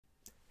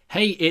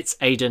Hey, it's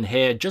Aidan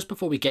here. Just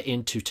before we get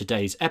into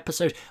today's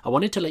episode, I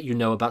wanted to let you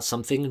know about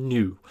something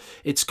new.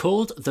 It's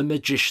called the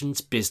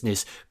Magician's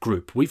Business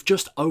Group. We've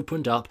just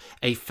opened up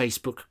a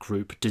Facebook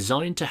group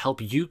designed to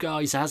help you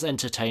guys as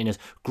entertainers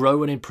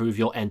grow and improve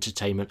your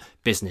entertainment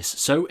business.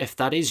 So if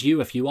that is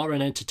you, if you are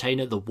an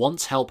entertainer that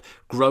wants help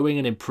growing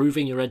and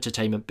improving your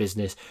entertainment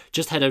business,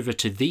 just head over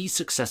to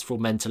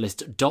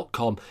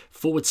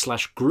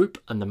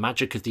thesuccessfulmentalist.com/group and the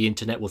magic of the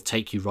internet will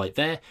take you right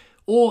there.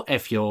 Or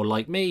if you're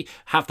like me,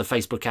 have the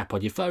Facebook app on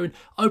your phone,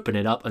 open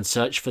it up and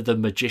search for the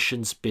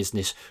Magician's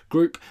Business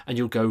Group and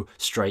you'll go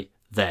straight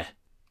there.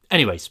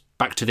 Anyways,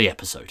 back to the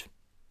episode.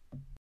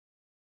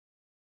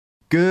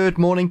 Good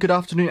morning, good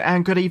afternoon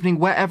and good evening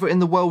wherever in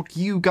the world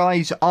you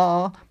guys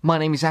are. My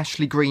name is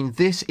Ashley Green.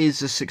 This is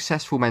the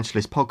Successful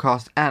Mentalist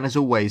podcast, and as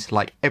always,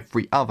 like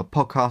every other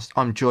podcast,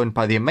 I'm joined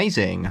by the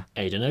amazing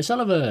Aidan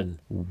O'Sullivan.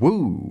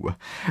 Woo!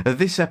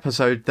 This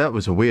episode, that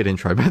was a weird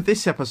intro, but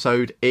this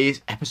episode is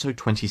episode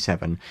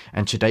 27,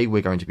 and today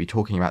we're going to be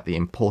talking about the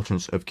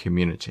importance of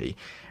community.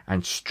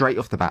 And straight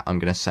off the bat, I'm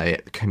going to say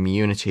it,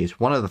 community is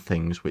one of the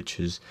things which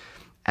has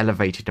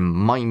elevated in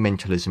my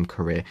mentalism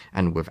career,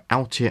 and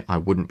without it I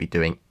wouldn't be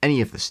doing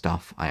any of the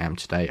stuff I am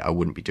today. I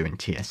wouldn't be doing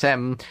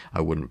TSM, I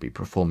wouldn't be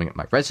performing at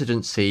my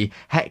residency,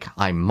 heck,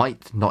 I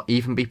might not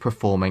even be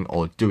performing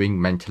or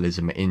doing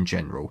mentalism in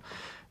general.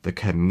 The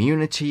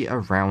community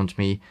around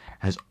me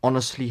has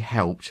honestly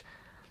helped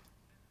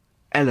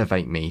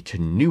elevate me to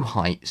new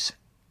heights,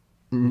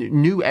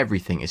 new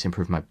everything. It's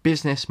improved my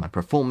business, my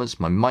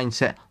performance, my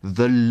mindset,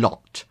 the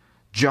lot,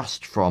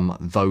 just from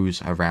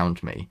those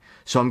around me.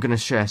 So I'm going to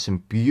share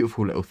some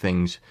beautiful little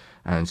things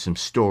and some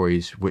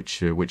stories which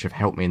have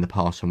helped me in the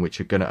past and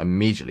which are going to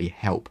immediately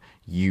help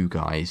you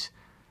guys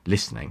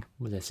listening.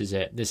 Well, this is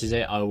it.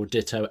 I will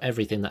ditto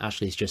everything that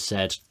Ashley's just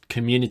said.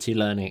 Community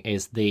learning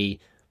is the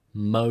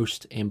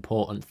most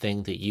important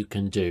thing that you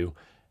can do,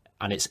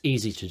 and it's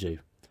easy to do.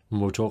 And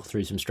we'll talk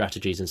through some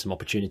strategies and some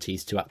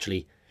opportunities to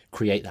actually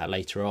create that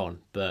later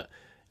on. But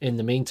in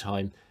the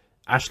meantime,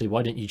 Ashley,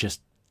 why don't you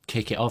just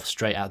kick it off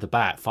straight out the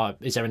bat?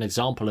 Is there an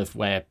example of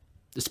a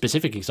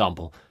specific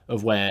example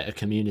of where a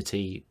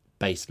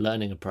community-based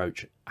learning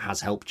approach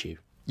has helped you?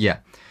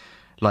 Yeah,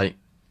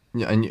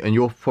 and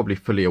you're probably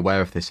fully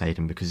aware of this,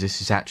 Aidan, because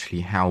this is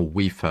actually how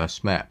we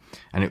first met,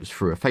 and it was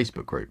through a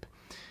Facebook group,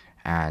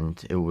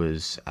 and it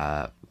was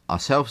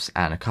ourselves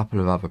and a couple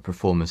of other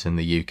performers in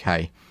the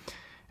UK,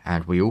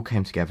 and we all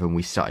came together and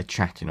we started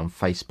chatting on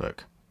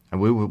Facebook,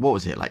 and we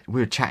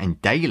were chatting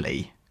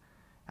daily.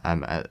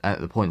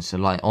 At the point,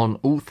 so on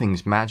all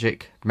things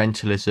magic,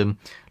 mentalism,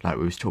 we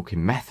was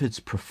talking methods,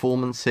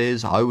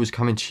 performances. I was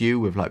coming to you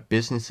with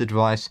business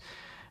advice,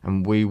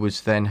 and we was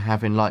then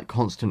having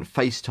constant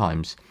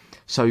FaceTimes.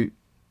 So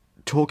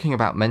talking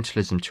about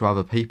mentalism to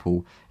other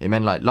people, it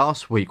meant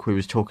last week we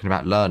was talking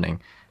about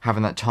learning,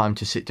 having that time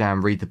to sit down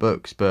and read the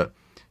books, but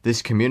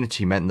this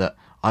community meant that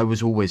I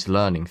was always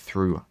learning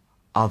through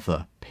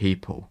other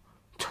people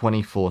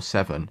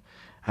 24/7.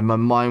 And my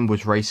mind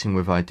was racing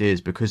with ideas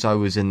because I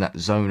was in that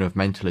zone of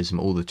mentalism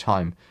all the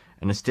time,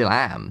 and I still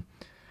am.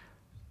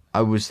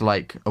 I was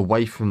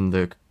away from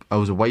the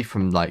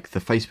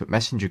Facebook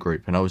Messenger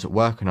group, and I was at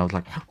work and I was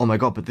like, oh my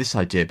god, but this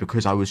idea,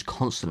 because I was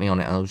constantly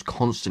on it and I was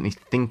constantly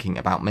thinking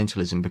about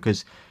mentalism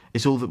because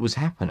it's all that was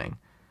happening.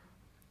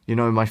 You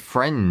know, my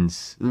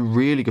friends,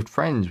 really good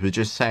friends, were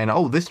just saying,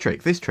 oh, this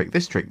trick, this trick,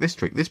 this trick, this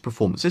trick, this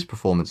performance,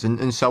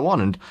 and so on.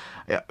 And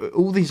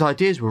all these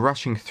ideas were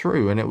rushing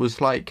through, and it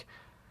was like,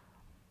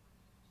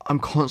 I'm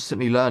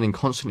constantly learning,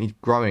 constantly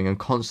growing, and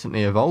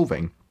constantly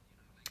evolving.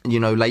 You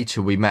know,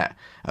 later we met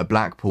at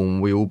Blackpool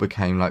and we all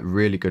became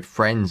really good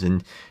friends,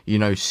 and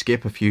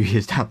skip a few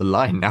years down the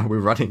line, now we're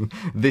running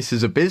this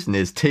as a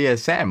business,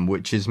 TSM,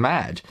 which is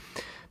mad.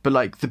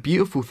 But the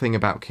beautiful thing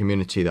about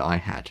community that I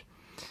had,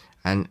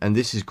 and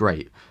this is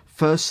great,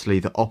 firstly,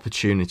 the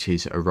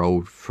opportunities that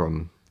arose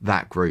from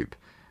that group.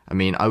 I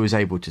mean, I was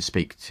able to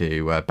speak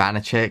to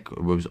Banachek.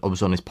 I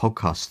was on his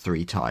podcast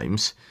 3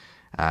 times,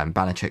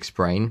 Banachek's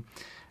Brain,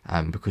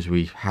 because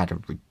we had a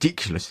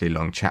ridiculously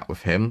long chat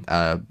with him.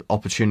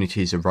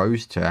 Opportunities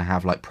arose to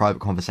have private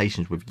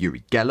conversations with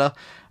Uri Geller.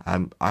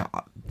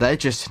 They're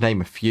just to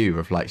name a few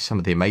of some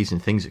of the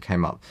amazing things that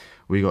came up.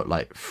 We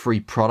got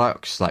free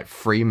products,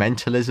 free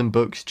mentalism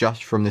books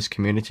just from this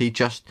community,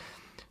 just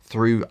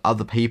through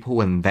other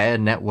people and their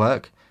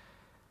network.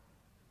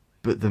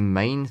 But the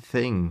main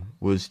thing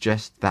was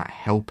just that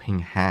helping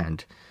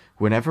hand.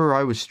 Whenever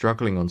I was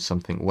struggling on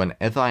something,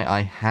 whenever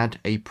I had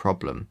a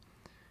problem,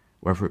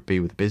 whether it be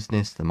with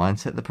business, the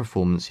mindset, the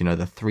performance,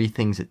 the 3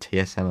 things that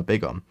TSM are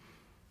big on,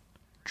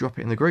 drop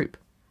it in the group.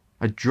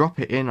 I drop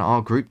it in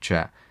our group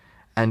chat,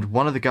 and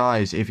one of the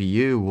guys, either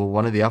you or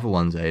one of the other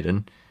ones,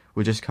 Aidan,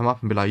 would just come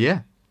up and be like,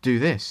 yeah, do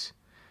this.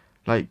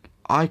 I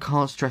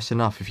can't stress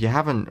enough, if you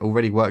haven't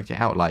already worked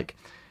it out,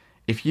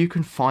 if you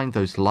can find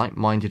those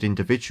like-minded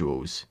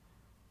individuals,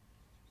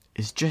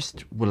 it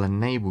just will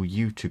enable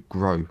you to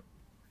grow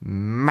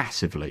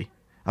massively.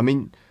 I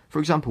mean, for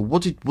example,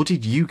 what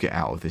did you get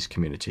out of this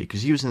community?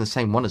 Because you was in the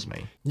same one as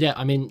me. Yeah,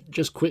 I mean,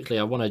 just quickly,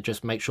 I want to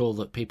just make sure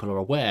that people are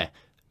aware.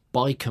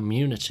 By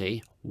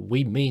community,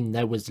 we mean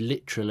there was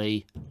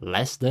literally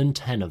less than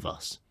 10 of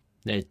us.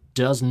 It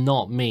does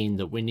not mean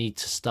that we need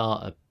to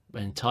start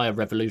an entire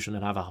revolution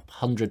and have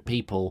 100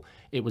 people.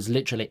 It was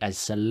literally a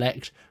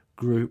select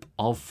group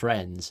of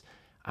friends.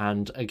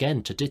 And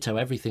again, to ditto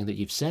everything that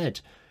you've said,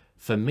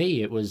 for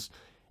me, it was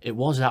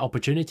that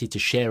opportunity to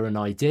share an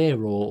idea,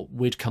 or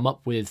we'd come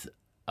up with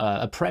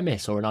a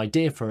premise or an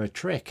idea for a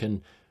trick,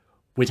 and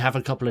we'd have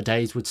a couple of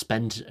days, we'd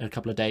spend a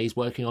couple of days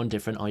working on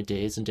different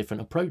ideas and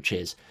different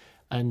approaches.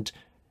 And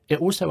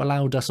it also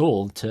allowed us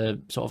all to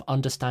sort of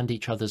understand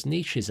each other's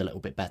niches a little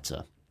bit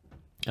better.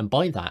 And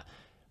by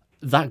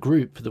that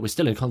group that we're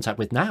still in contact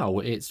with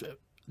now,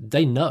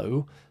 they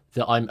know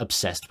that I'm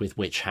obsessed with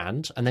Witch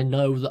Hand, and they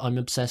know that I'm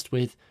obsessed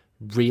with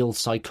real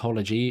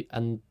psychology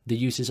and the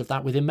uses of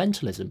that within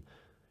mentalism.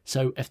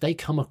 So if they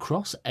come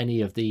across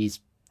any of these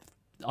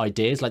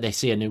ideas, like they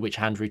see a new Witch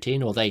Hand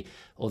routine, or they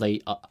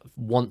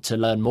want to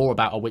learn more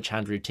about a Witch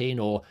Hand routine,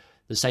 or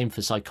the same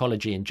for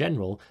psychology in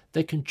general,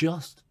 they can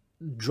just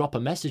drop a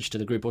message to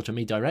the group or to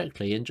me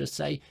directly and just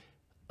say,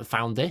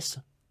 found this,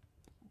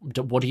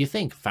 what do you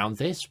think? Found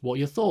this, what are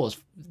your thoughts?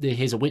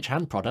 Here's a Witch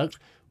Hand product,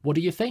 what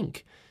do you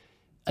think?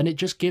 And it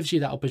just gives you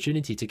that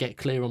opportunity to get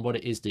clear on what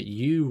it is that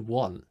you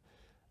want,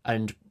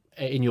 and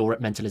in your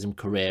mentalism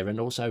career, and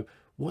also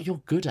what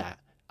you're good at.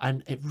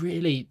 And it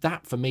really,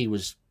 that for me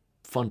was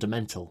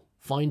fundamental,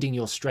 finding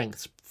your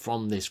strengths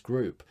from this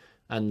group.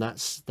 And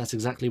that's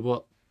exactly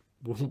what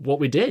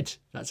we did.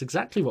 That's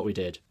exactly what we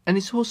did. And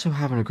it's also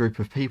having a group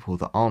of people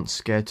that aren't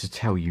scared to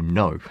tell you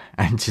no,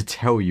 and to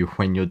tell you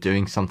when you're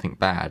doing something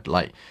bad.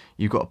 Like,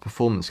 you've got a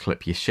performance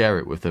clip, you share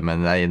it with them,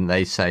 and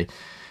they say,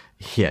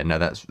 yeah, no,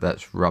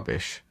 that's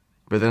rubbish.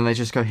 But then they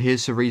just go,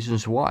 here's the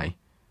reasons why.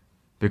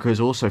 Because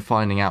also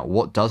finding out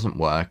what doesn't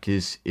work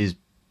is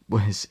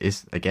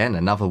again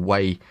another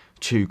way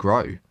to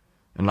grow.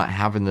 And like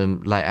having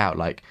them lay out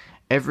like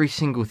every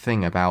single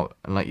thing about,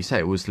 and like you say,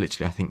 it was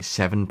literally, I think,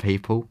 7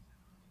 people,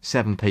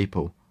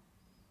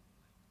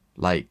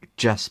 like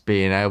just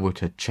being able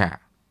to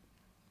chat.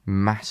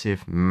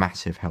 Massive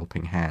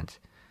helping hand.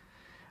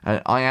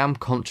 And I am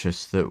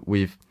conscious that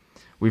we've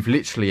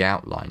literally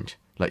outlined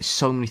like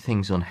so many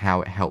things on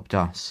how it helped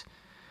us.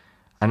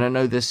 And I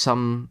know there's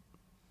some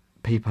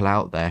people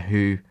out there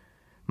who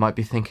might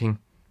be thinking,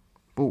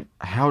 well,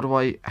 how do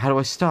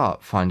I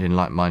start finding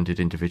like-minded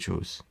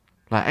individuals?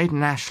 Like, Aidan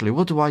and Ashley,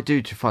 what do I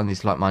do to find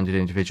these like-minded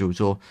individuals?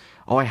 Or,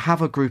 I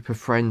have a group of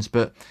friends,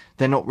 but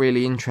they're not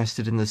really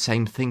interested in the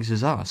same things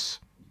as us.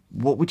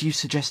 What would you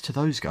suggest to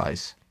those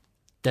guys?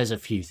 There's a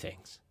few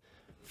things.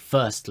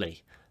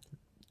 Firstly,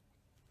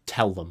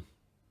 tell them.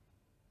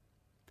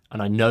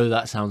 And I know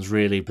that sounds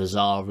really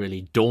bizarre,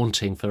 really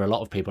daunting for a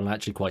lot of people, and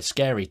actually quite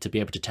scary to be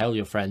able to tell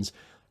your friends,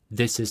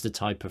 this is the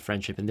type of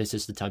friendship and this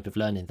is the type of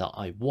learning that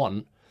I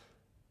want.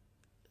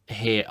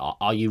 Here,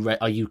 are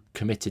you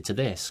committed to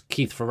this?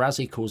 Keith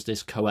Ferrazzi calls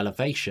this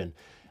co-elevation,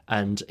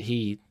 and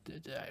he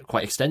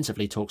quite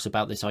extensively talks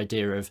about this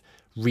idea of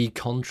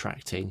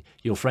recontracting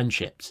your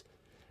friendships.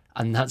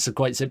 And that's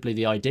quite simply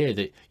the idea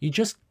that you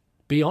just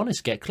be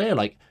honest, get clear.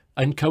 Like,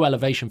 and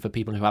co-elevation, for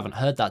people who haven't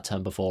heard that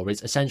term before,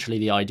 is essentially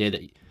the idea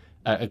that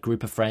a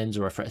group of friends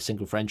or a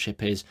single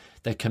friendship is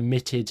they're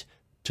committed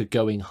to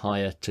going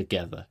higher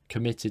together,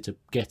 committed to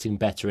getting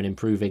better and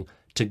improving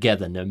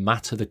together, no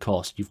matter the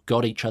cost. You've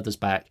got each other's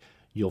back,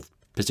 you're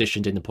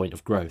positioned in the point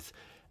of growth.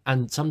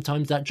 And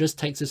sometimes that just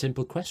takes a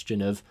simple question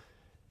of,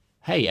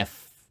 hey,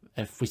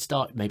 if we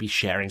start maybe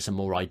sharing some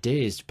more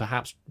ideas,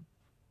 perhaps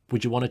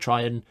would you want to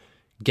try and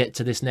get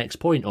to this next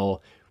point? Or,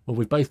 well,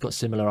 we've both got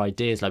similar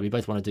ideas, like we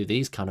both want to do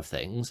these kind of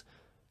things.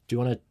 Do you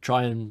want to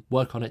try and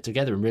work on it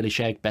together and really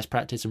share best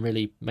practice and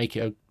really make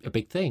it a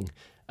big thing?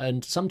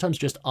 And sometimes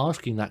just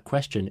asking that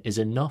question is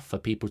enough for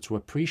people to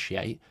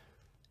appreciate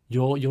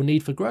your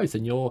need for growth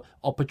and your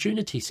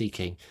opportunity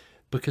seeking,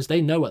 because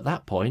they know at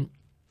that point,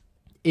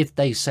 if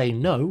they say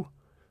no,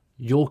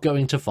 you're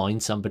going to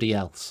find somebody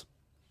else.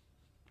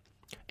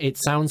 It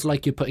sounds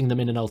like you're putting them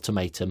in an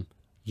ultimatum.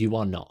 You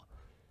are not.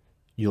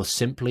 You're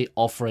simply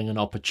offering an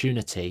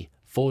opportunity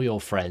for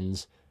your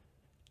friends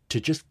to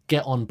just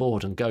get on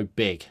board and go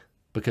big.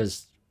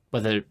 Because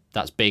whether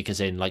that's big as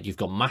in like you've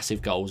got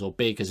massive goals, or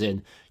big as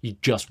in you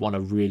just want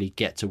to really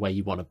get to where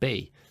you want to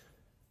be,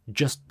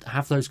 just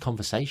have those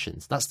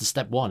conversations. That's the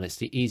step one. It's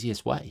the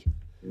easiest way.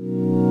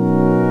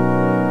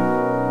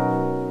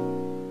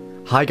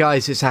 Hi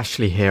guys, it's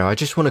Ashley here. I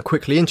just want to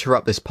quickly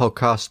interrupt this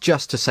podcast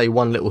just to say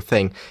one little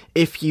thing.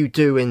 If you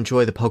do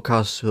enjoy the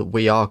podcast that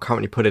we are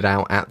currently putting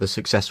out at The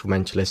Successful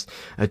Mentalist,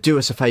 do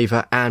us a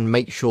favour and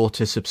make sure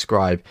to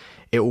subscribe.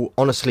 It will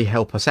honestly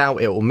help us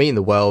out. It will mean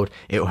the world.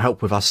 It will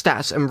help with our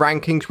stats and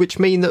rankings, which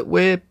mean that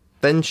we're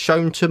then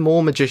shown to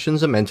more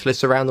magicians and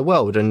mentalists around the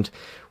world. And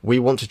we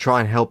want to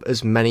try and help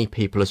as many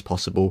people as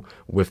possible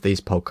with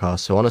these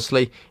podcasts. So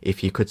honestly,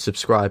 if you could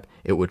subscribe,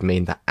 it would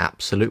mean the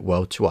absolute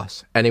world to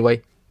us.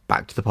 Anyway,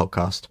 back to the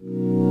podcast.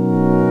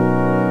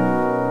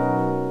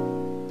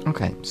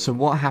 Okay, so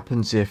what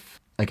happens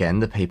if, again,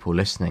 the people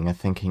listening are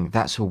thinking,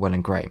 that's all well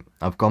and great.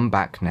 I've gone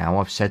back now,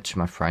 I've said to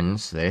my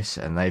friends this,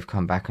 and they've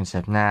come back and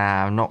said,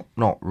 nah,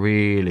 not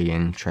really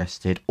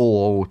interested.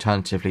 Or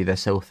alternatively, they're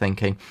still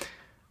thinking,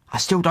 I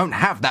still don't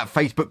have that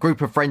Facebook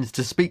group of friends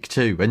to speak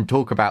to and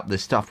talk about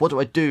this stuff. What do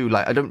I do?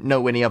 Like, I don't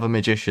know any other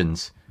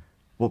magicians.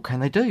 What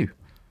can they do?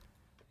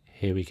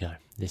 Here we go.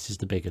 This is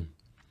the big one.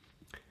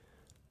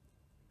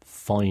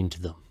 Find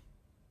them.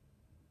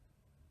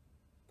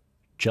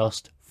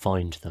 Just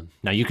find them.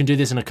 Now, you can do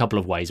this in a couple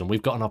of ways, and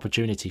we've got an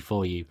opportunity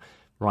for you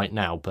right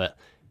now, but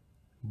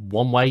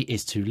one way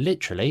is to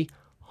literally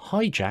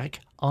hijack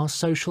our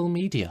social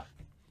media.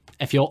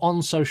 If you're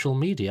on social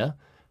media,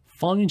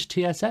 find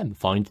TSM,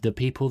 find the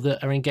people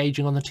that are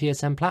engaging on the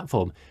TSM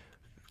platform,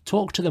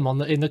 talk to them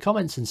in the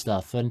comments and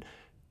stuff, and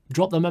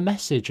drop them a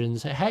message and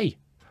say, hey,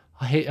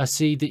 I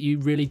see that you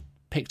really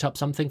picked up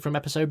something from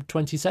episode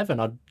 27.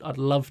 I'd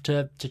love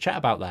to chat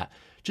about that.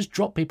 Just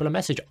drop people a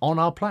message on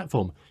our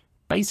platform.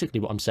 Basically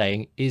what I'm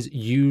saying is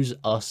use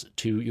us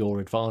to your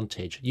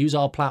advantage. Use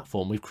our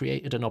platform. We've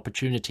created an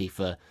opportunity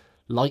for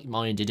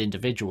like-minded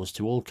individuals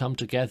to all come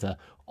together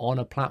on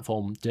a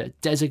platform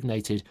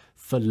designated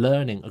for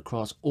learning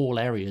across all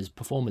areas,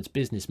 performance,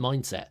 business,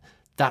 mindset.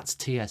 That's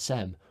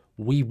TSM.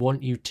 We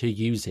want you to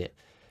use it.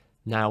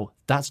 Now,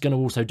 that's going to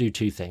also do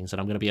two things, and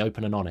I'm going to be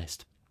open and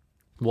honest.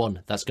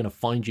 One, that's going to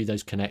find you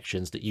those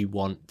connections that you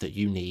want, that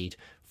you need,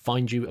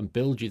 find you and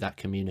build you that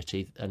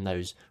community and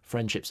those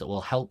friendships that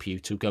will help you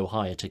to go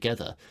higher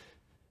together.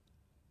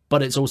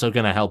 But it's also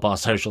going to help our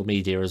social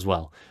media as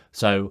well.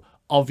 So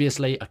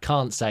obviously, I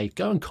can't say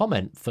go and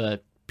comment for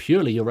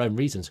purely your own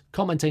reasons.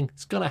 Commenting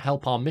is going to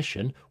help our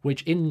mission,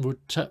 which in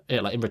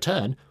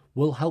return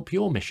will help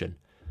your mission,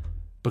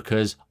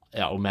 because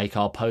it will make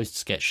our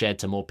posts get shared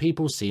to more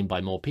people, seen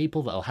by more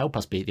people. That'll help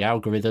us beat the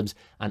algorithms.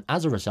 And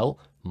as a result,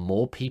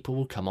 more people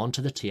will come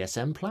onto the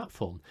TSM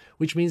platform,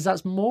 which means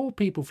that's more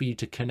people for you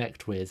to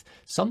connect with.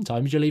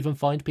 Sometimes you'll even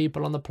find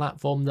people on the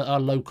platform that are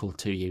local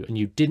to you and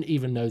you didn't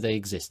even know they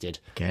existed.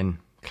 Again,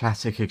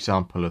 classic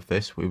example of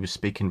this. We were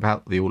speaking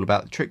about the All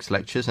About the Tricks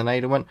lectures and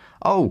Ada went,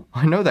 oh,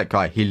 I know that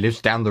guy. He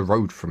lives down the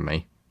road from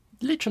me.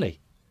 Literally.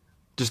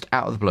 Just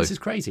out of the blue. This is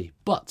crazy.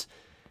 But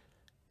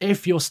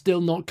if you're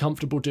still not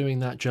comfortable doing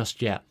that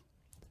just yet,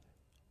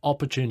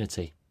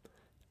 opportunity.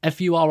 If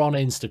you are on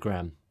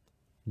Instagram,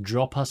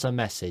 drop us a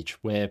message.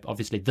 We're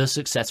obviously The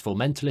Successful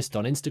Mentalist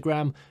on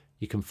Instagram.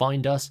 You can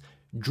find us.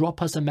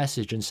 Drop us a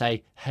message and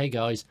say, hey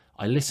guys,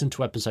 I listened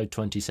to episode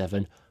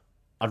 27.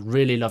 I'd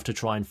really love to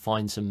try and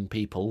find some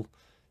people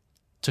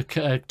to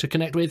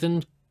connect with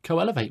and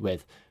co-elevate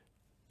with.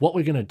 What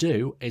we're going to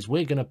do is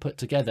we're going to put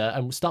together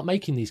and start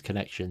making these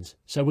connections.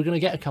 So we're going to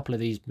get a couple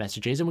of these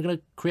messages and we're going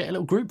to create a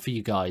little group for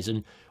you guys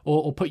and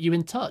or put you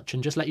in touch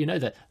and just let you know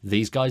that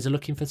these guys are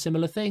looking for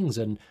similar things.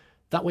 And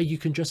that way you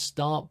can just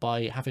start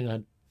by having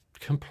a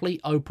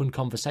complete open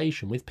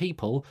conversation with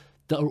people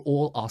that are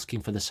all asking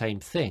for the same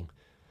thing.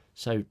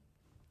 So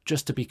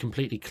just to be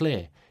completely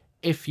clear,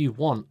 if you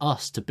want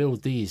us to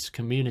build these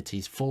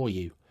communities for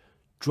you,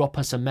 drop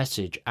us a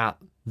message at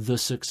The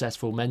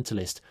Successful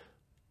Mentalist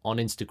on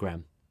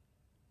Instagram.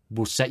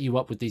 We'll set you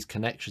up with these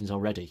connections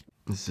already.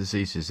 It's as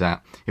easy as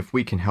that. If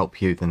we can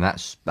help you, then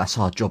that's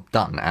our job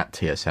done at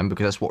TSM,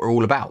 because that's what we're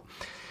all about.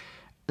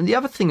 And the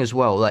other thing as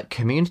well, like,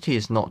 community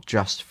is not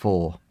just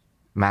for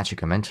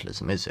magic and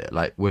mentalism, is it?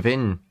 Like,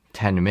 within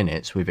 10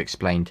 minutes, we've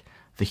explained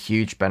the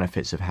huge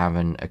benefits of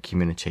having a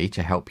community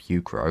to help you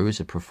grow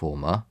as a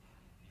performer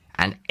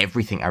and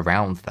everything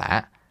around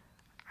that,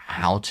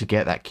 how to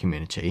get that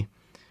community.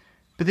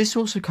 But this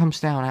also comes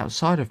down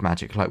outside of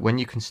magic, like when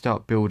you can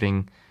start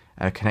building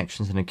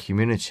connections in a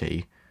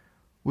community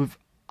with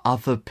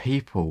other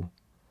people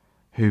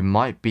who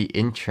might be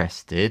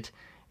interested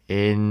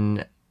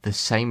in the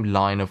same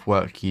line of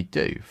work you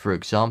do. For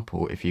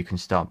example, if you can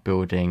start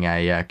building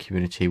a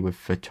community with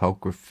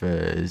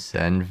photographers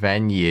and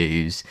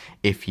venues,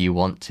 if you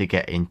want to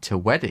get into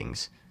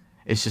weddings,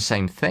 it's the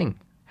same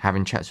thing.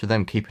 Having chats with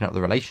them, keeping up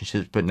the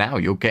relationships, but now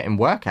you're getting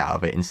work out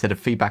of it instead of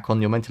feedback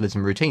on your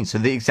mentalism routine. So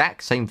the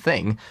exact same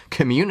thing,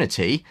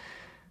 community,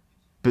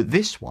 but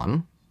this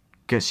one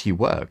gets you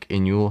work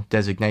in your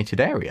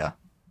designated area.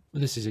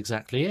 This is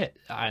exactly it.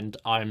 And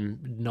I'm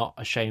not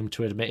ashamed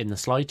to admit in the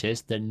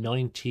slightest that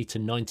 90 to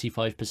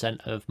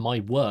 95% of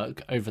my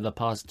work over the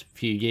past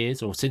few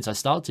years, or since I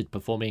started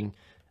performing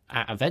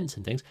at events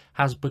and things,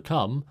 has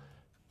come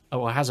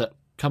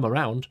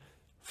around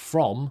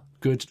from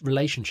good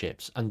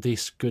relationships and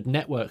this good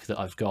network that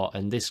I've got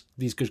and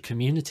these good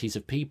communities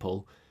of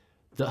people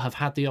that have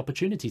had the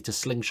opportunity to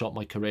slingshot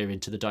my career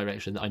into the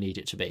direction that I need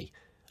it to be.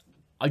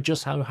 I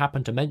just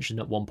happened to mention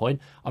at one point,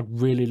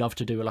 I'd really love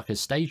to do like a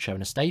stage show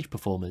and a stage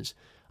performance.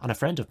 And a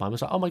friend of mine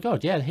was like, oh my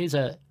God, yeah,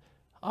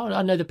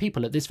 I know the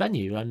people at this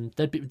venue and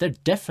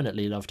they'd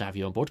definitely love to have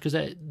you on board because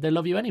they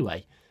love you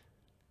anyway.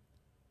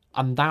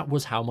 And that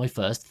was how my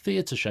first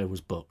theatre show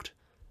was booked.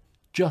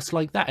 Just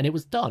like that. And it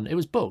was done. It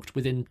was booked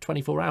within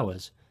 24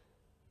 hours.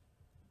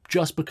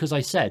 Just because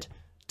I said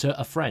to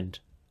a friend,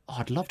 oh,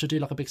 I'd love to do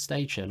like a big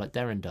stage show like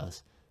Darren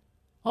does.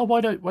 Oh,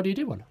 why do you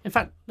do one? In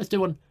fact, let's do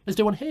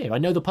one here. I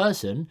know the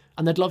person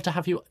and they'd love to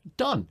have you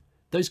done.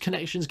 Those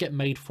connections get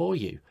made for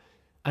you.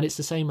 And it's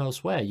the same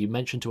elsewhere. You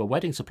mentioned to a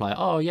wedding supplier,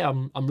 oh yeah,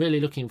 I'm really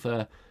looking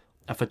for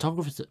a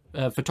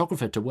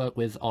photographer to work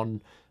with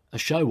on a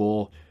show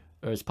or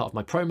as part of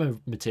my promo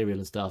material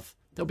and stuff.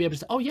 They'll be able to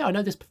say, oh yeah, I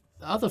know this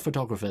other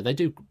photographer. They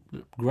do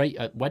great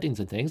at weddings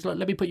and things. Let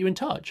me put you in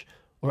touch.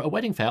 Or at a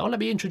wedding fair, oh, let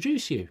me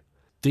introduce you.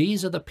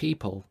 These are the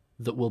people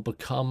that will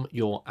become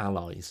your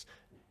allies.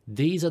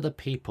 These are the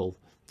people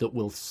that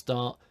will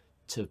start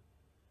to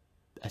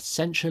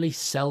essentially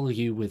sell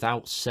you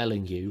without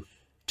selling you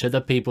to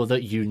the people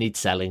that you need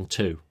selling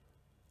to.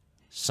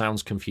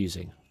 Sounds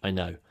confusing, I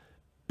know.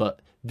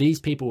 But these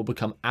people will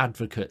become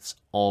advocates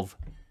of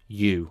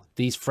you.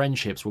 These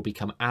friendships will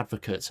become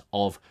advocates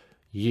of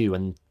you.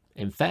 And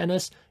in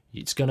fairness,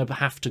 it's going to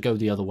have to go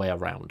the other way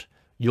around.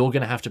 You're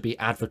going to have to be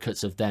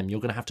advocates of them. You're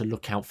going to have to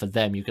look out for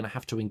them. You're going to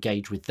have to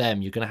engage with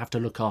them. You're going to have to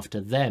look after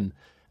them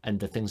and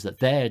the things that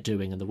they're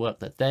doing and the work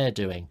that they're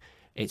doing.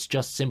 It's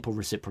just simple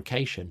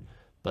reciprocation.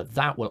 But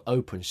that will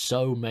open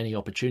so many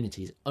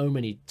opportunities, so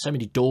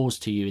many doors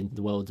to you in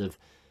the world of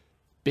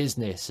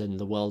business and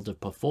the world of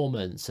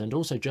performance, and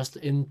also just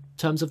in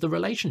terms of the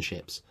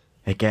relationships.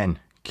 Again,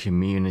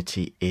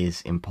 community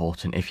is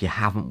important. If you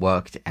haven't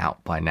worked it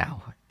out by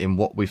now, in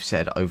what we've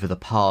said over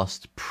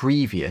the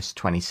previous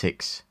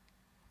 26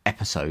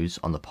 episodes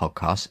on the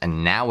podcast,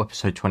 and now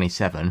episode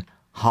 27,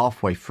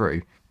 halfway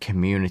through,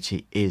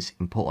 community is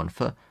important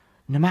for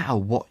no matter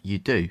what you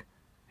do.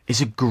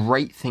 It's a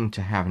great thing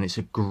to have, and it's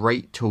a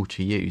great tool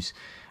to use,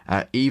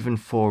 even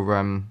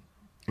for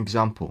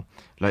example,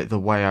 like the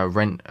way I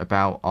went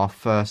about our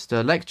first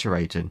lecture,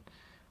 Aidan.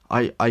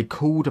 I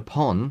called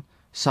upon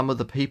some of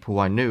the people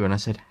I knew and I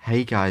said,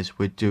 hey guys,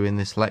 we're doing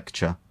this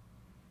lecture.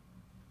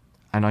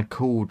 And I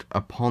called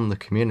upon the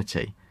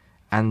community,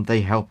 and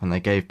they help and they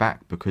gave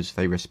back because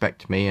they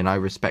respect me and I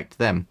respect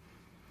them.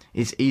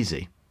 It's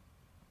easy.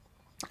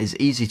 It's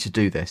easy to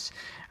do this.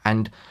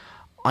 And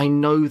I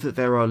know that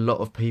there are a lot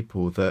of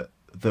people that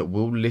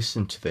will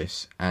listen to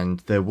this, and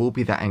there will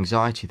be that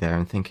anxiety there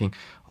and thinking,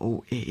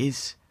 oh,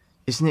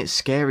 isn't it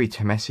scary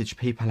to message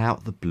people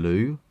out the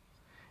blue?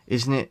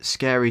 Isn't it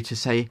scary to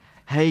say,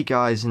 hey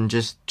guys, and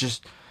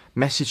just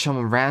message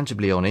someone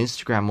randomly on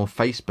Instagram or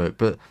Facebook?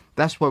 But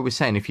that's why we're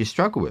saying, if you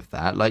struggle with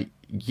that, like,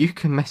 you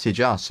can message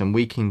us and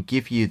we can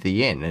give you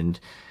the in,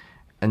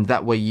 and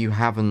that way you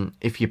haven't,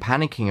 if you're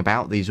panicking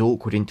about these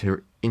awkward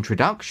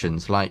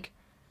introductions, like,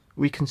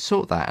 we can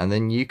sort that, and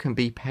then you can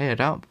be paired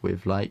up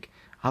with like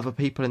other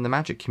people in the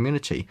magic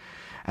community.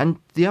 And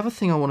the other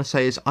thing I want to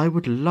say is, I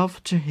would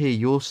love to hear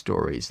your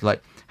stories.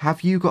 Like,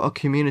 have you got a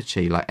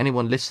community? Like,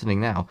 anyone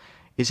listening now,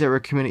 is there a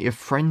community of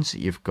friends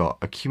that you've got,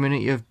 a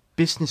community of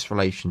business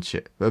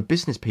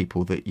business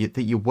people that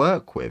you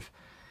work with?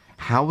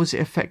 How has it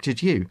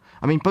affected you?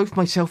 I mean, both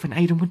myself and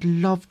Aidan would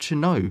love to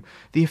know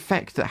the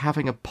effect that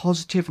having a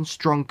positive and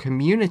strong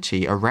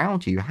community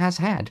around you has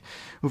had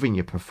within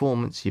your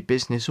performance, your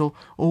business,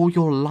 or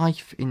your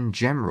life in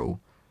general.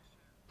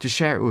 To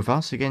share it with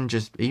us, again,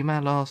 just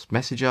email us,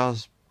 message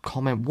us,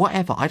 comment,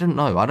 whatever. I don't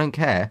know. I don't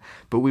care.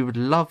 But we would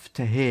love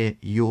to hear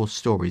your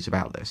stories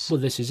about this.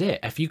 Well, this is it.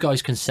 If you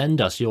guys can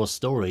send us your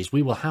stories,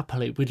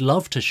 we'd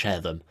love to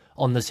share them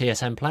on the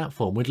TSM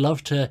platform. We'd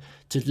love to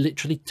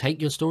literally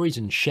take your stories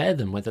and share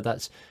them, whether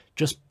that's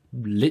just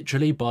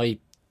literally by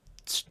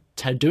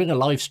doing a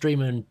live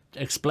stream and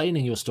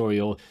explaining your story,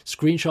 or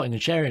screenshotting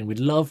and sharing. We'd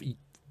love...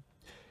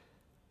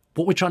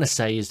 What we're trying to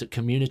say is that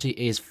community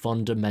is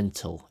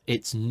fundamental.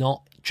 It's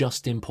not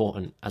just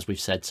important, as we've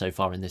said so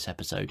far in this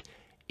episode.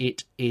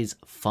 It is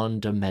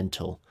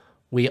fundamental.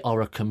 We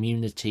are a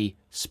community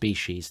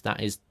species.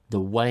 That is the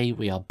way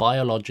we are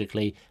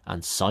biologically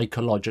and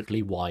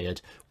psychologically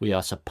wired. We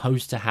are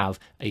supposed to have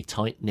a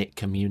tight-knit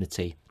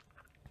community.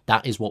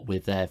 That is what we're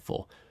there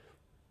for.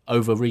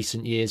 Over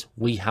recent years,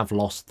 we have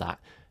lost that.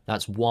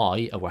 That's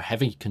why we're a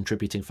heavy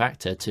contributing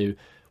factor to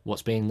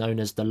what's being known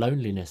as the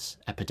loneliness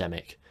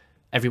epidemic.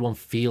 Everyone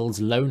feels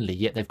lonely,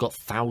 yet they've got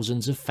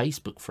thousands of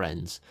Facebook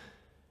friends.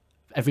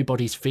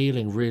 Everybody's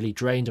feeling really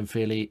drained and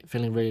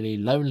feeling really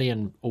lonely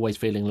and always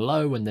feeling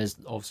low. And there's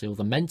obviously all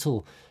the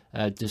mental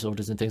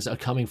disorders and things that are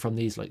coming from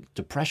these, like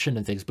depression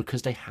and things,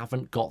 because they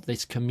haven't got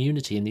this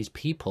community and these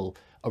people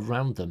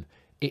around them.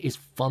 It is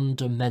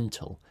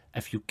fundamental.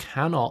 If you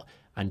cannot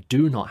and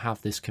do not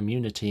have this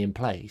community in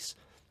place,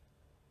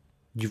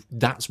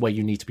 that's where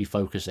you need to be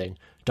focusing.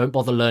 Don't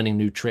bother learning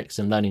new tricks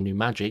and learning new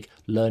magic.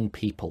 Learn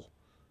people.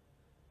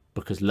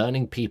 Because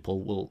learning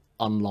people will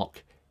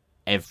unlock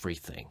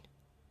everything.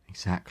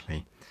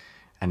 Exactly.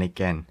 And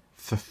again,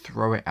 to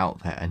throw it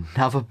out there,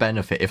 another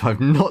benefit, if I've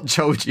not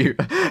told you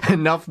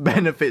enough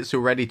benefits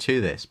already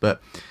to this,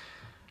 but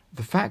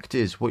the fact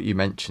is, what you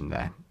mentioned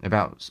there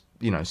about,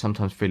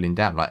 sometimes feeling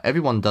down, like,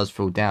 everyone does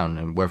feel down,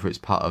 and whether it's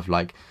part of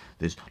like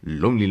this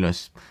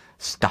loneliness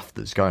stuff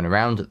that's going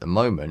around at the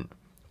moment,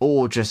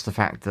 or just the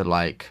fact that,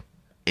 like,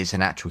 it's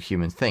an actual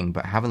human thing,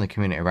 but having the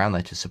community around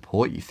there to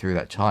support you through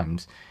that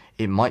times,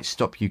 it might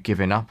stop you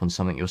giving up on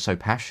something you're so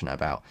passionate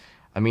about.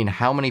 I mean,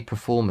 how many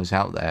performers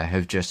out there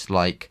have just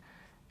like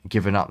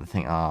given up and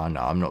think, oh no,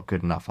 I'm not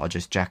good enough, I'll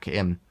just jack it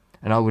in.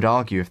 And I would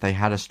argue if they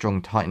had a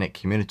strong, tight-knit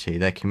community,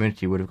 their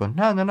community would have gone,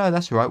 no,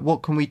 that's all right,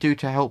 what can we do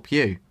to help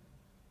you?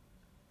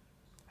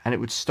 And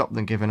it would stop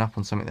them giving up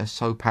on something they're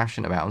so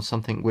passionate about, on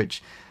something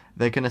which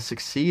they're going to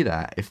succeed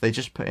at. If they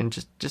just put in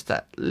just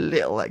that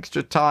little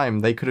extra time,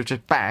 they could have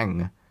just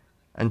bang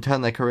and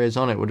turned their careers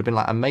on. It would have been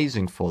like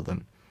amazing for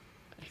them.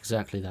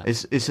 Exactly that.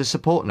 It's a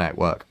support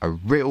network, a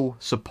real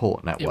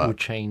support network. It will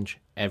change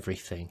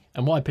everything.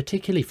 And what I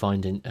particularly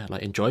find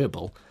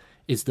enjoyable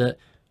is that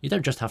you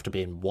don't just have to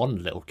be in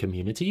one little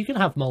community. You can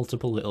have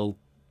multiple little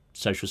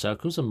social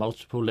circles and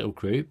multiple little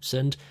groups,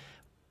 and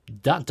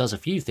that does a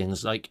few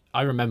things. Like,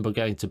 I remember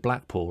going to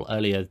Blackpool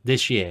earlier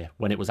this year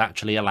when it was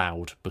actually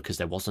allowed, because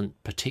there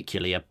wasn't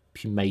particularly a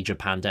major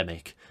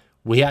pandemic.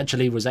 We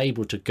actually was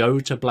able to go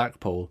to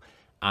Blackpool,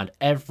 and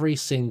every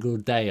single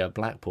day at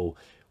Blackpool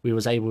we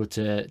was able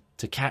to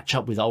catch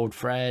up with old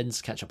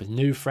friends, catch up with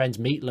new friends,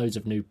 meet loads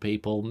of new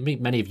people,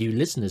 meet many of you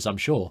listeners, I'm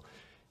sure.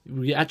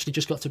 We actually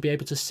just got to be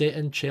able to sit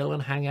and chill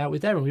and hang out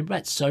with them, and we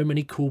met so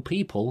many cool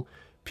people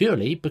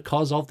purely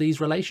because of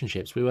these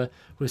relationships. We were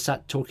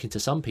sat talking to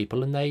some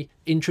people, and they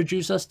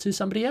introduced us to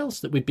somebody else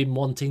that we'd been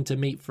wanting to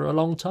meet for a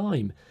long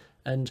time.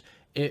 And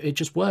it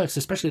just works,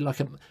 especially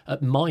like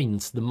at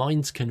Minds, the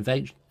Minds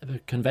convention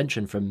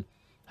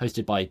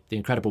hosted by the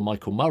incredible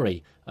Michael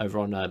Murray over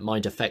on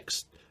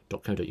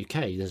mindeffects.co.uk.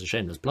 There's a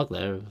shameless plug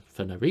there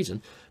for no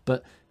reason,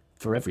 but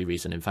for every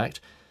reason, in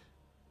fact,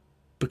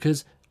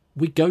 because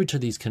we go to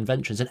these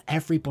conventions and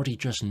everybody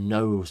just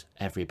knows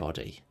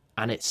everybody.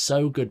 And it's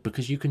so good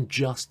because you can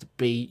just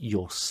be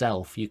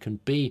yourself. You can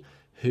be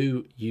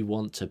who you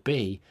want to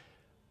be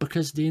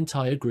because the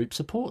entire group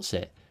supports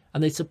it,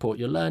 and they support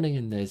your learning,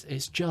 and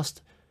it's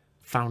just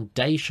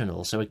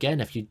foundational. So again,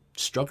 if you're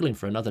struggling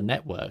for another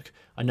network,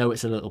 I know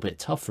it's a little bit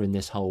tougher in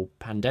this whole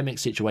pandemic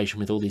situation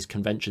with all these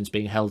conventions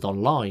being held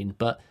online,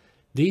 but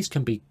these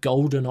can be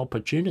golden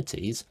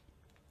opportunities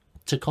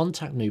to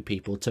contact new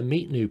people, to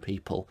meet new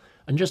people,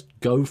 and just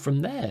go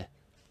from there.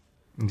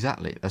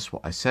 Exactly. That's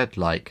what I said.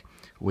 Like,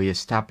 we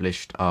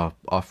established our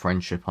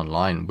friendship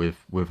online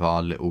with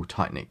our little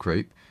tight-knit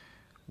group.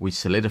 We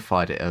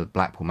solidified it at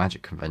Blackpool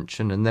Magic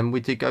Convention, and then we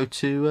did go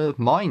to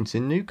Minds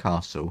in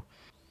Newcastle.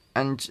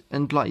 And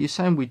like you're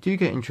saying, we do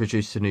get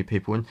introduced to new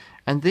people,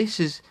 and this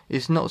is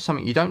not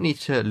something, you don't need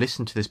to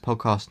listen to this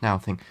podcast now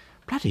and think,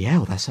 bloody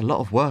hell, that's a lot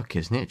of work,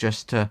 isn't it?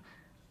 Just to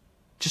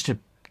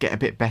get a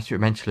bit better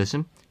at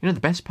mentalism. You know the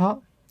best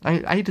part?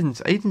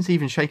 Aiden's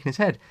even shaking his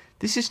head.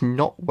 This is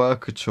not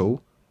work at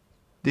all.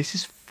 This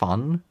is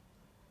fun.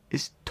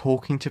 It's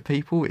talking to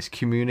people, it's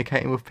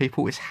communicating with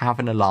people, it's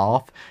having a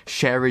laugh,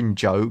 sharing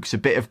jokes, a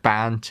bit of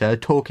banter,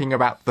 talking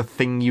about the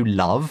thing you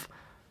love.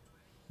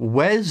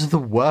 Where's the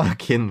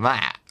work in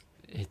that?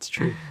 It's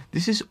true.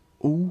 This is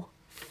all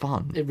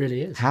fun. It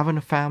really is. Having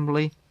a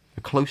family,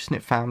 a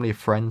close-knit family of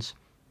friends,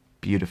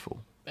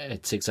 beautiful.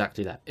 It's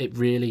exactly that. It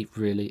really,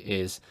 really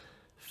is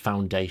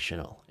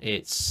foundational.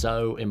 It's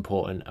so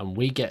important, and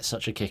we get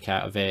such a kick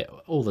out of it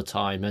all the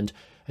time. And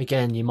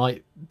again, you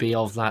might be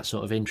of that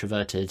sort of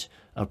introverted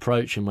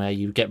approach, and where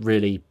you get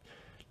really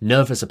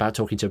nervous about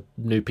talking to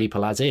new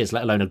people as is,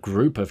 let alone a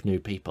group of new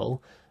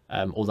people.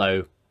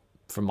 Although,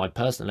 from my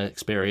personal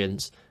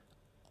experience,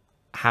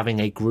 having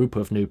a group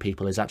of new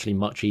people is actually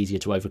much easier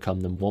to overcome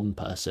than one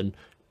person,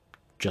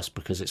 just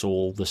because it's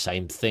all the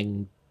same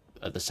thing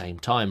at the same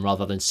time,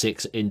 rather than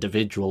 6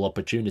 individual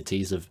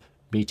opportunities of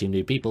meeting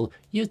new people.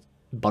 You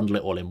bundle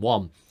it all in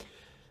one.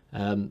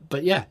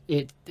 But yeah,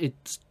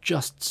 it's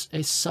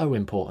so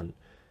important.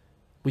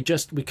 We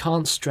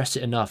can't stress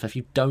it enough. If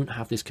you don't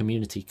have this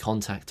community,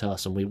 contact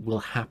us, and we will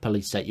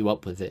happily set you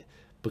up with it,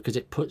 because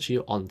it puts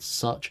you on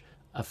such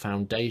a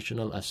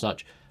foundational,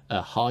 such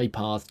a high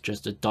path,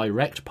 just a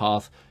direct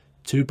path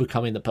to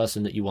becoming the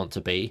person that you want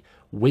to be,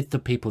 with the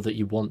people that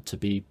you want to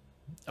be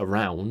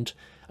around.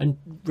 And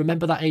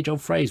remember that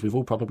age-old phrase, we've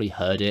all probably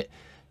heard it.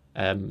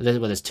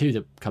 There's 2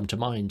 that come to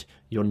mind.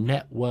 Your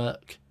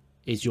network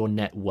is your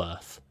net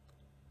worth.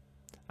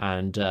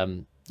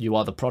 And you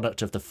are the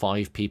product of the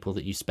 5 people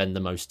that you spend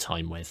the most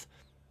time with.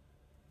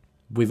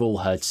 We've all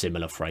heard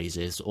similar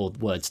phrases or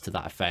words to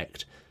that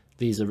effect.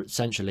 These are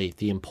essentially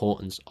the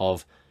importance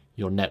of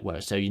your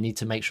network. So you need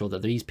to make sure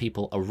that these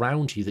people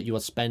around you that you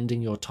are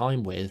spending your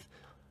time with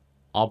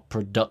are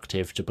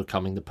productive to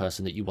becoming the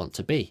person that you want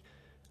to be.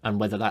 And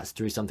whether that's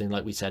through something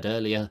like we said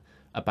earlier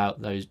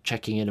about those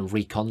checking in and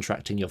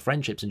recontracting your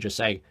friendships and just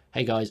saying,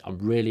 hey guys, I'm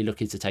really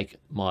looking to take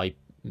my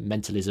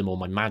mentalism or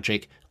my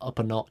magic up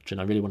a notch, and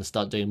I really want to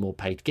start doing more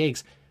paid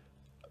gigs.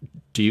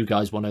 Do you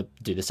guys want to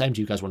do the same?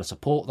 Do you guys want to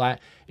support that?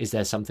 Is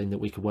there something that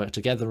we could work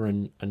together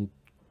and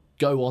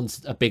go on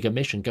a bigger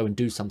mission, go and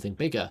do something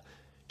bigger?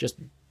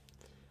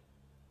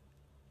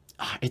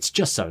 It's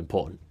just so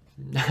important.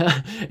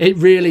 It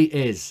really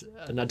is.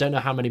 And I don't know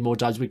how many more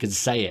times we can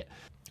say it.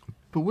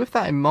 But with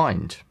that in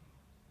mind,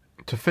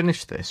 to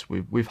finish this,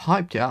 we've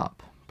hyped it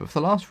up. But for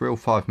the last real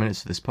 5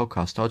 minutes of this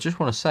podcast, I just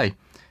want to say,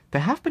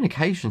 there have been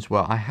occasions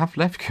where I have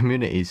left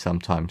communities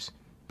sometimes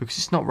because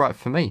it's not right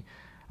for me.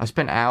 I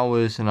spent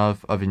hours and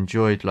I've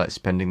enjoyed like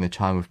spending the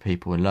time with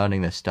people and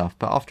learning their stuff,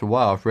 but after a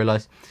while I've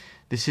realised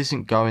this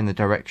isn't going the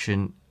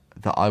direction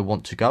that I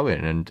want to go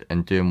in,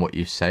 and doing what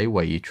you say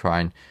where you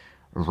try and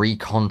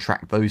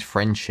recontract those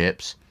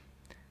friendships,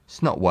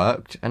 it's not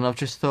worked. And I've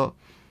just thought,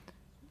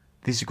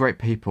 these are great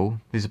people,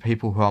 these are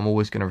people who I'm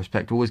always going to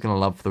respect, always going to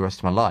love for the rest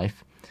of my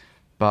life,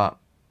 but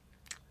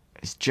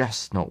it's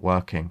just not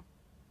working.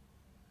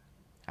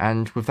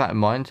 And with that in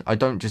mind, I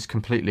don't just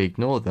completely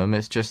ignore them.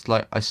 It's just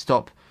like I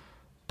stop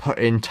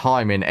putting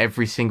time in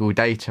every single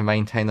day to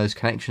maintain those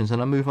connections,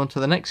 and I move on to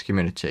the next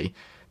community,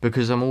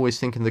 because I'm always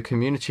thinking the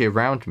community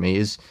around me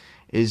is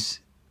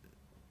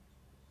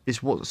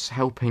what's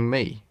helping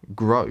me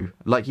grow.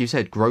 Like you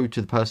said, grow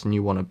to the person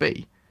you want to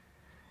be.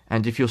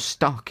 And if you're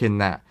stuck in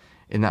that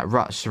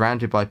rut,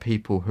 surrounded by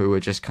people who are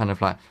just kind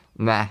of like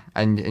nah,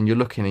 and you're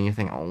looking and you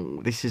think,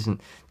 oh, this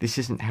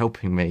isn't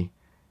helping me,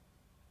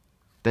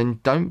 then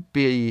don't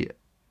be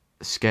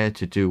scared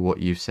to do what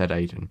you've said,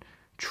 Aidan.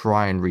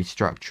 Try and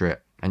restructure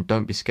it, and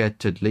don't be scared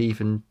to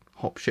leave and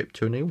hop ship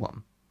to a new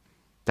one.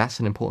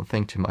 That's an important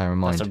thing to bear in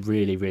mind. That's a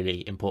really,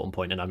 really important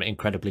point, and I'm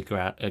incredibly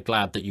glad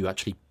that you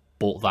actually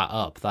brought that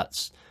up.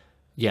 That's,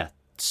 yeah,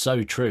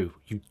 so true.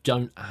 You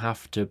don't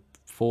have to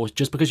force...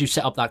 Just because you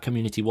set up that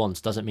community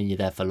once doesn't mean you're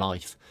there for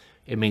life.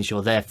 It means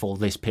you're there for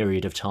this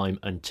period of time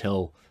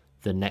until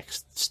the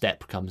next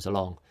step comes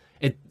along.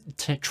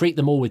 Treat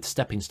them all with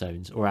stepping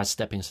stones, or as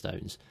stepping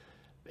stones.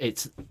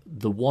 It's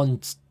the one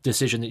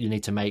decision that you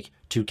need to make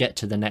to get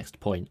to the next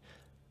point.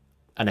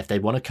 And if they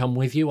want to come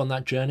with you on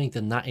that journey,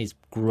 then that is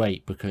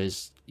great,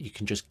 because you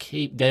can just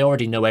they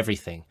already know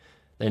everything.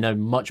 They know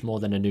much more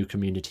than a new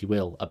community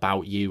will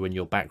about you and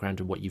your background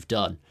and what you've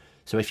done.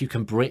 So if you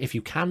can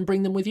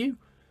bring them with you,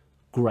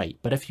 great.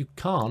 But if you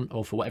can't,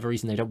 or for whatever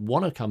reason they don't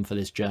want to come for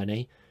this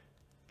journey,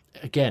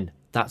 again,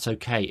 that's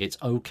okay. It's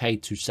okay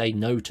to say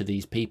no to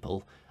these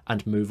people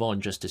and move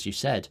on, just as you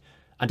said.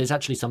 And it's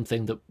actually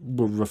something that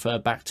we'll refer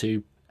back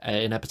to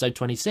in episode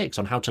 26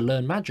 on how to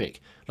learn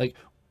magic. Like,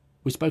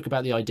 we spoke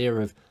about the idea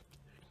of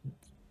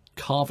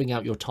carving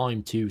out your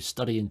time to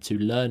study and to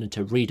learn and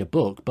to read a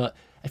book, but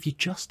if you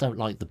just don't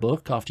like the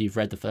book after you've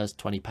read the first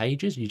 20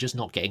 pages, you're just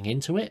not getting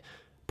into it,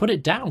 put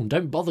it down.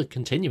 Don't bother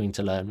continuing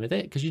to learn with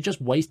it, because you're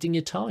just wasting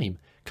your time.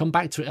 Come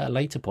back to it at a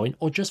later point,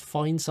 or just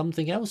find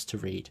something else to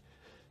read.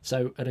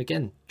 So, and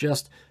again,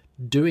 just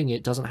doing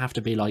it doesn't have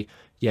to be like,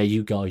 yeah,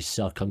 you guys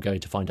suck, I'm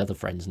going to find other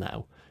friends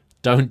now.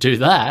 Don't do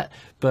that,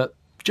 but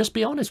just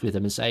be honest with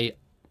them and say,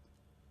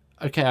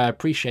 okay, I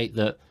appreciate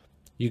that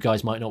you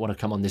guys might not want to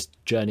come on this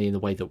journey in the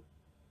way that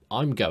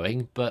I'm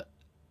going, but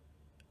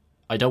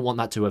I don't want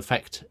that to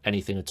affect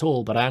anything at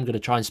all. But I am going to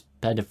try and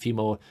spend a few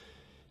more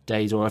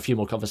days or a few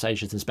more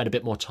conversations and spend a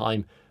bit more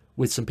time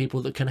with some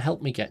people that can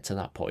help me get to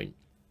that point.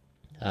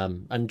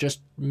 And just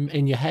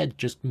in your head,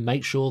 just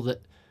make sure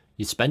that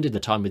you're spending the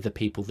time with the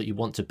people that you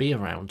want to be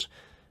around.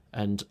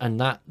 And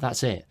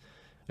that's it.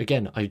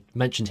 Again, I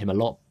mentioned him a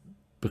lot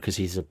because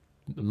he's a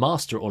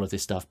master at all of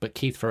this stuff, but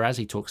Keith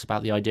Ferrazzi talks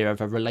about the idea of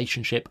a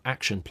relationship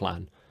action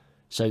plan.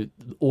 So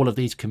all of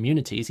these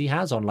communities he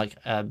has on like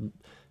a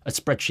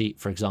spreadsheet,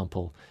 for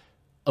example,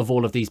 of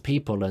all of these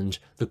people, and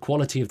the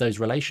quality of those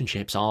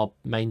relationships are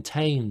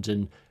maintained,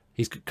 and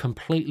he's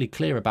completely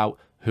clear about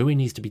who he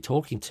needs to be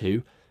talking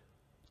to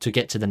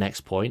get to the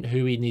next point,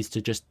 who he needs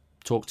to just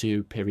talk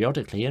to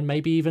periodically, and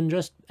maybe even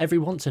just every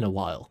once in a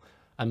while,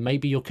 and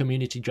maybe your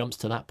community jumps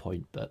to that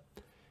point. But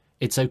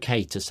it's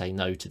okay to say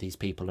no to these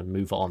people and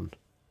move on.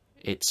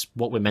 It's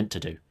what we're meant to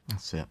do.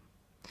 That's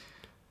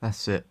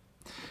it.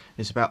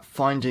 It's about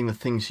finding the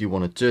things you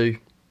want to do,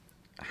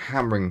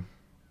 hammering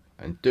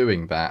and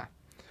doing that,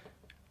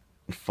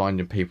 and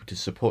finding people to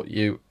support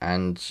you,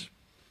 and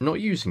not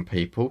using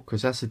people,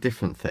 because that's a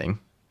different thing.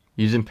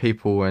 Using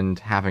people and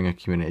having a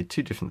community,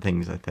 two different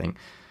things, I think.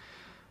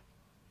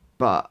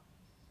 But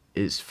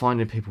it's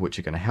finding people which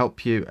are going to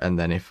help you, and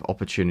then if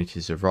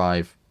opportunities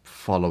arrive,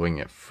 following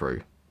it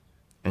through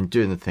and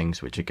doing the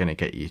things which are going to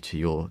get you to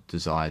your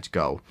desired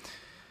goal.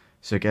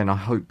 So again, I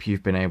hope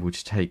you've been able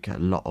to take a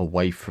lot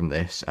away from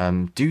this.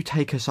 Do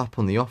take us up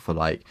on the offer.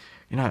 Like,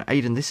 you know,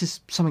 Aidan, this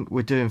is something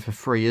we're doing for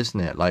free, isn't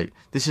it? Like,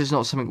 this is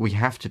not something we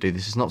have to do.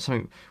 This is not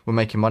something we're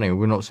making money.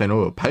 We're not saying,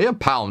 oh, pay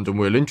 £1 and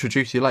we'll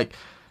introduce you. Like,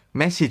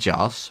 message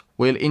us.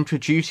 We'll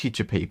introduce you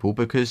to people,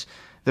 because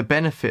the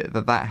benefit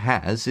that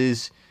has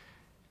is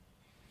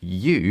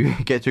you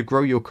get to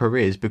grow your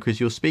careers, because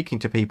you're speaking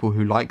to people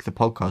who like the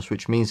podcast,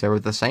 which means they're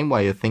of the same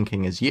way of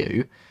thinking as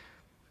you.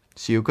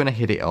 So you're going to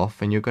hit it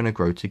off and you're going to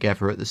grow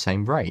together at the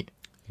same rate.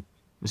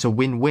 It's a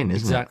win-win,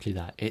 isn't it? Exactly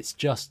that. It's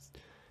just,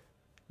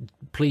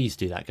 please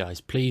do that,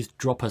 guys. Please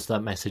drop us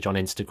that message on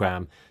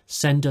Instagram.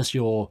 Send us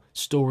your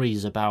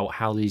stories about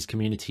how these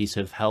communities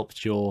have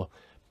helped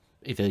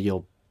either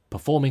your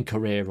performing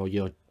career or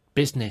your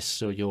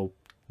business or your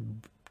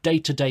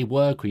day-to-day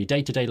work or your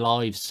day-to-day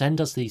lives.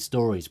 Send us these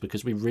stories,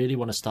 because we really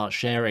want to start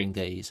sharing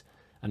these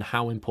and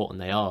how important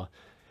they are.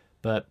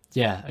 But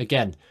yeah,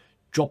 again,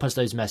 drop us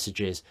those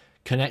messages.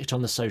 Connect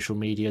on the social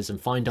medias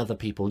and find other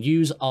people.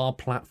 Use our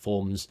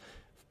platforms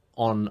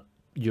on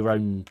your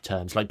own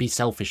terms. Like, be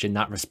selfish in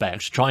that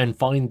respect. Try and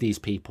find these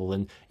people,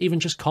 and even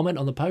just comment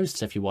on the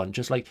posts if you want.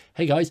 Just like,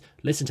 hey guys,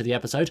 listen to the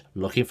episode,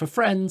 looking for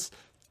friends.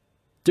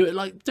 Do it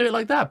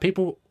like that.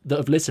 People that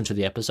have listened to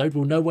the episode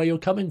will know where you're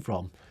coming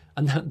from,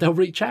 and they'll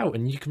reach out,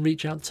 and you can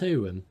reach out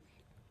too.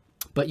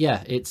 But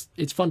yeah,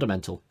 it's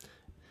fundamental.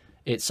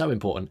 It's so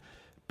important.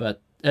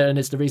 And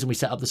it's the reason we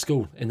set up the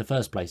school in the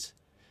first place,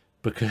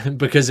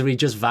 because we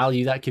just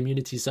value that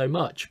community so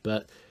much.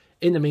 But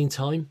in the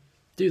meantime,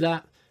 do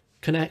that,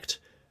 connect,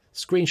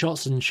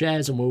 screenshots and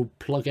shares, and we'll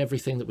plug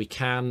everything that we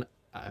can.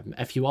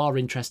 If you are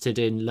interested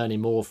in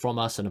learning more from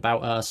us and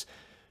about us,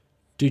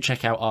 do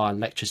check out our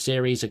lecture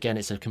series. Again,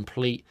 it's a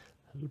complete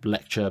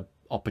lecture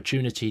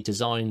opportunity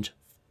designed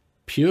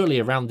purely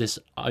around this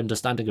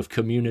understanding of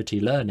community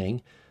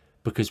learning,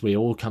 because we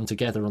all come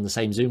together on the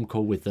same Zoom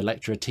call with the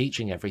lecturer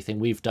teaching everything.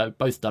 We've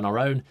both done our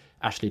own.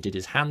 Ashley did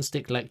his hand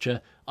stick lecture.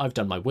 I've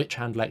done my witch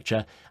hand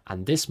lecture.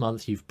 And this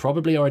month, you've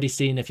probably already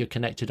seen if you're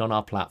connected on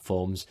our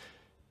platforms,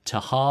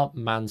 Tahar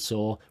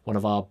Mansour, one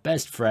of our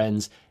best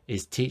friends,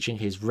 is teaching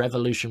his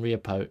revolutionary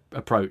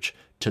approach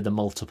to the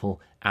multiple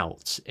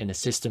outs in a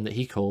system that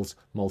he calls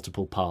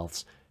multiple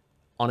paths.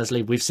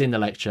 Honestly, we've seen the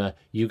lecture.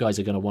 You guys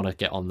are going to want to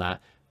get on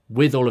that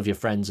with all of your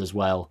friends as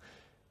well.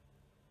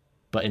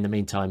 But in the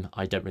meantime,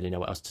 I don't really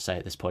know what else to say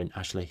at this point.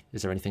 Ashley,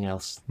 is there anything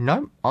else?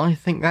 No, I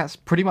think that's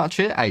pretty much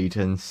it,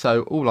 Aidan.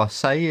 So all I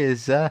say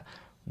is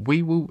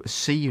we will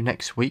see you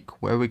next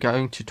week, where we're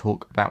going to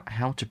talk about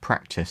how to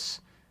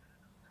practice.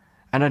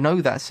 And I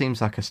know that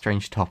seems like a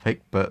strange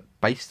topic, but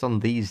based on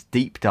these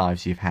deep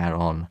dives you've had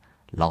on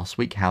last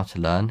week, how to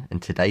learn,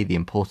 and today, the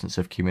importance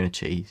of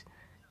communities,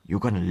 you're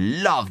going to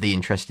love the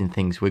interesting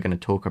things we're going to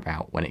talk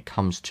about when it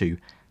comes to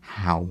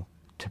how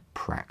to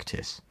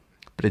practice.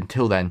 But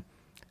until then,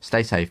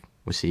 stay safe.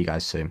 We'll see you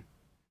guys soon.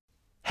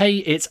 Hey,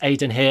 it's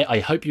Aidan here. I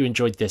hope you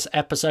enjoyed this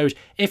episode.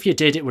 If you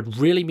did, it would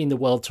really mean the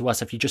world to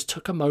us if you just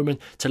took a moment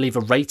to leave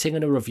a rating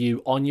and a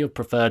review on your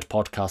preferred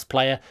podcast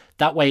player.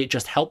 That way, it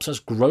just helps us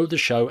grow the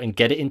show and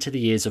get it into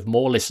the ears of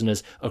more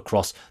listeners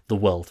across the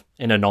world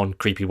in a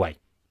non-creepy way.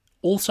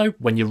 Also,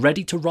 when you're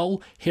ready to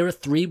roll, here are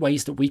 3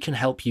 ways that we can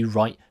help you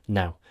right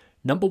now.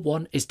 Number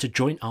 1 is to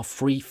join our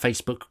free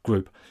Facebook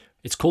group.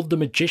 It's called the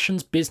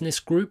Magician's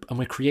Business Group, and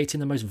we're creating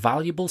the most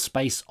valuable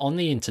space on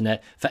the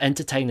internet for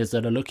entertainers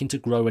that are looking to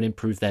grow and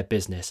improve their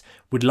business.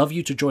 We'd love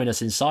you to join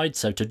us inside,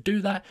 so to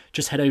do that,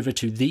 just head over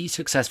to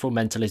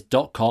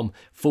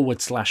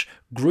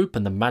thesuccessfulmentalist.com/group,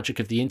 and the magic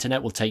of the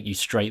internet will take you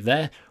straight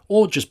there,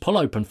 or just pull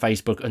open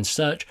Facebook and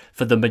search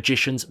for the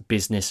Magician's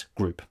Business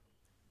Group.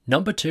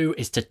 Number 2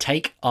 is to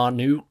take our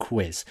new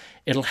quiz.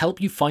 It'll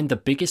help you find the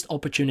biggest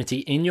opportunity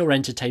in your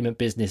entertainment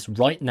business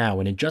right now,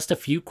 and in just a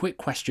few quick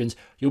questions,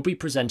 you'll be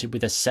presented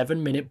with a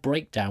 7-minute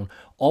breakdown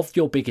of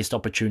your biggest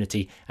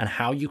opportunity and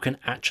how you can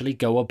actually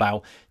go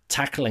about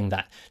tackling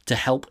that to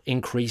help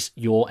increase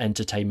your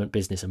entertainment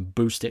business and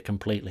boost it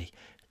completely.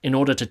 In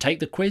order to take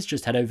the quiz,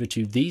 just head over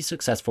to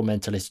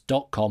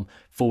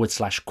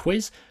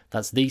thesuccessfulmentalist.com/quiz.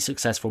 That's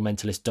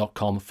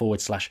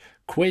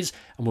thesuccessfulmentalist.com/quiz,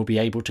 and we'll be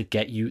able to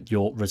get you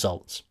your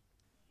results.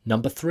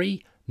 Number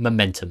 3,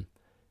 momentum.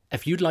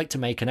 If you'd like to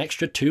make an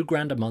extra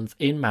 $2,000 a month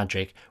in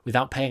magic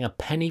without paying a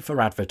penny for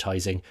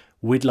advertising,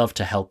 we'd love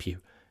to help you.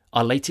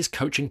 Our latest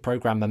coaching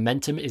program,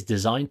 Momentum, is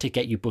designed to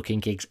get you booking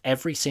gigs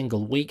every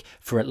single week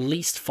for at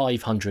least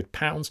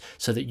 £500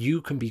 so that you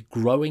can be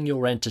growing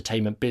your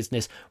entertainment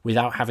business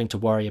without having to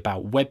worry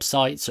about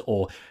websites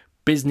or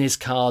business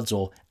cards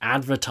or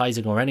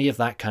advertising or any of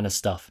that kind of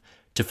stuff.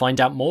 To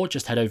find out more,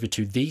 just head over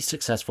to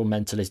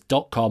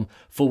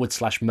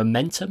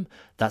thesuccessfulmentalist.com/momentum.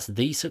 That's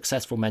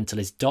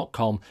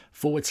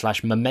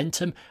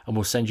thesuccessfulmentalist.com/momentum, and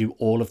we'll send you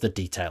all of the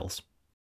details.